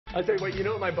I'll tell you what, you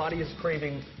know what my body is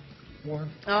craving? Warm.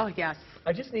 Oh, yes.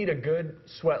 I just need a good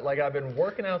sweat. Like, I've been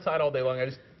working outside all day long. I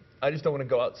just don't want to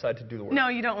go outside to do the work. No,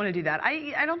 you don't want to do that.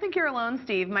 I don't think you're alone,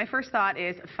 Steve. My first thought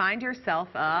is find yourself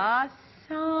a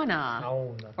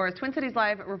sauna. Or as Twin Cities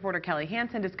Live reporter Kelly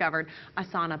Hansen discovered, a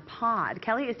sauna pod.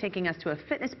 Kelly is taking us to a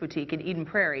fitness boutique in Eden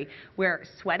Prairie where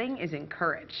sweating is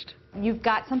encouraged. You've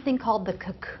got something called the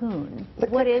Cocoon.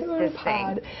 What is this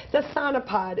thing? The sauna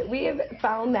pod. We have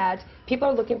found that people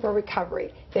are looking for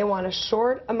recovery. They want a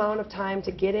short amount of time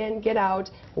to get in, get out,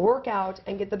 work out,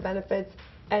 and get the benefits,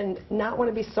 and not want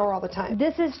to be sore all the time.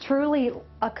 This is truly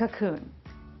a cocoon.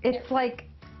 It's like,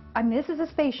 I mean, this is a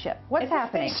spaceship. What's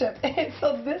happening? It's a spaceship.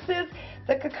 So this is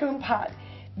the Cocoon pod.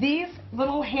 These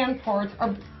little hand ports,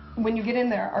 are, when you get in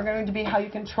there, are going to be how you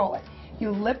control it. You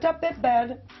lift up that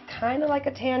bed, kind of like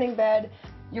a tanning bed.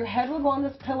 Your head will go on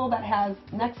this pillow that has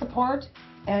neck support,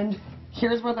 and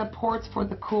here's where the ports for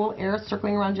the cool air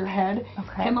circling around your head.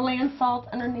 Okay. Himalayan salt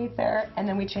underneath there, and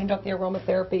then we change out the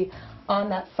aromatherapy on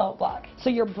that salt block. So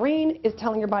your brain is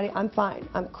telling your body, I'm fine,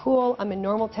 I'm cool, I'm in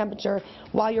normal temperature,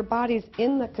 while your body's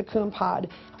in the cocoon pod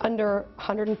under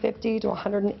 150 to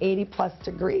 180 plus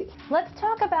degrees. Let's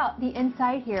talk about the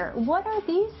inside here. What are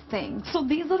these things? So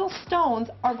these little stones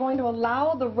are going to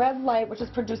allow the red light, which is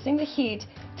producing the heat,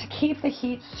 to keep the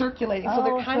heat circulating. So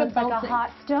they're kind of like a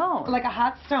hot stone. Like a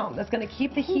hot stone that's going to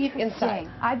keep the heat inside.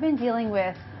 I've been dealing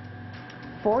with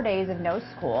 4 days of no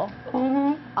school.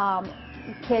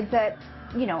 Kids that,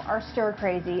 you know, are stir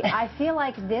crazy. I feel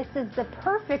like this is the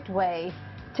perfect way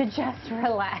to just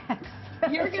relax.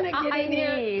 You're going to get in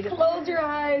here, close your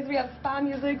eyes, we have spa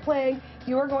music playing.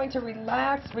 You are going to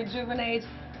relax, rejuvenate.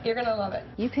 You're going to love it.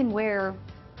 You can wear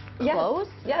clothes?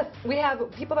 Yes, we have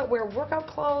people that wear workout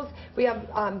clothes. We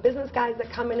have business guys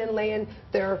that come in and lay in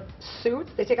their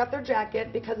suits. They take off their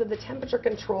jacket because of the temperature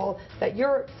control that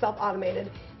you're self-automated.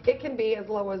 It can be as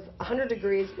low as 100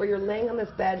 degrees where you're laying on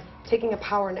this bed taking a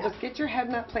power nap. Just get your head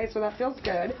in that place where that feels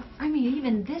good. I mean,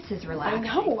 even this is relaxing.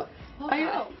 I know. Oh, I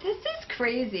know. This is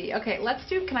crazy. Okay,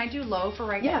 can I do low for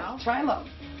right now? Yes, try low.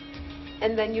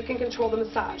 And then you can control the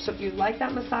massage. So if you like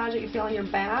that massage that you feel on your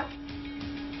back,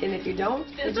 and if you don't,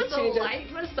 Is this a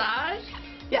light massage?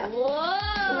 Yeah. Whoa!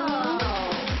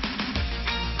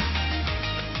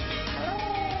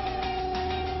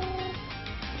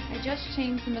 I just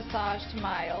changed the massage to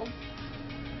mild,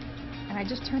 and I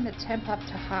just turned the temp up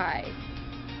to high.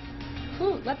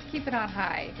 Whew, let's keep it on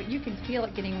high, but you can feel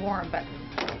it getting warm, but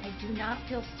I do not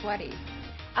feel sweaty.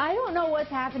 I don't know what's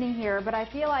happening here, but I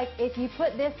feel like if you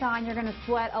put this on, you're going to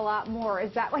sweat a lot more.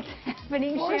 Is that what's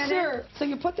happening, Shannon? For sure. So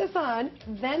you put this on,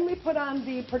 then we put on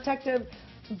the protective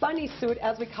bunny suit,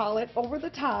 as we call it, over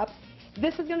the top.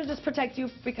 This is going to just protect you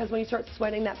because when you start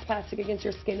sweating, that plastic against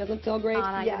your skin doesn't feel great.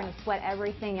 You're going to sweat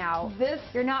everything out. This,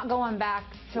 you're not going back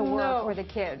to work with the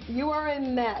kids. You are a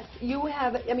mess. You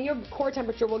have, I mean, your core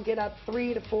temperature will get up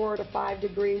 3 to 4 to 5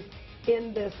 degrees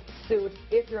in this suit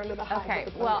if you're under the high.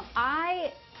 Okay, well,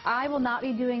 I will not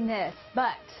be doing this,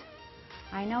 but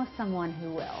I know someone who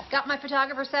will. Got my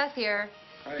photographer Seth here.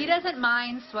 Hi. He doesn't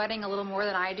mind sweating a little more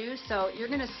than I do, so you're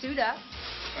going to suit up.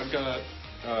 I've got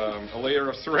a layer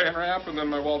of saran wrap and then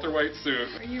my Walter White suit.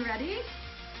 Are you ready?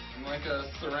 I'm like a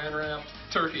saran wrapped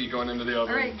turkey going into the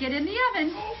oven. All right, get in the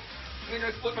oven. Oh, I think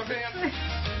I split my pants.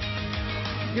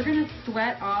 You're going to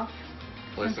sweat off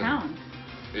some pounds.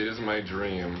 It is my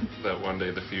dream that one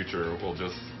day the future will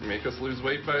just make us lose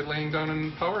weight by laying down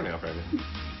and power napping.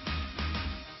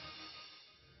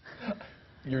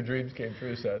 Your dreams came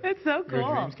true, Seth. It's so cool.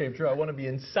 Your dreams came true. I want to be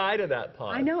inside of that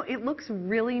pod. I know, it looks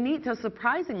really neat. So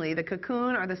surprisingly, the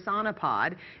Cocoon, or the sauna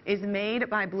pod, is made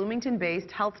by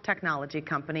Bloomington-based health technology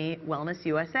company Wellness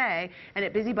USA, and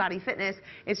at Busybody Fitness,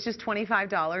 it's just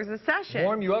 $25 a session.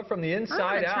 Warm you up from the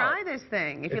inside out. Try this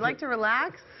thing. If you like to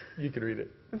relax. You can read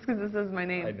it. It's because this is my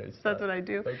name. I know. That's what I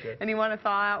do. Okay. And you want to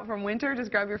thaw out from winter?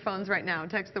 Just grab your phones right now.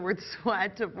 Text the word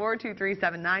SWEAT to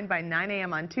 42379 by 9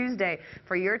 a.m. on Tuesday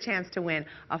for your chance to win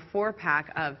a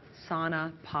 4-pack of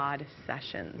sauna pod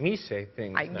sessions. Me say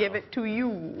things I now. give it to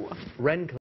you. Ren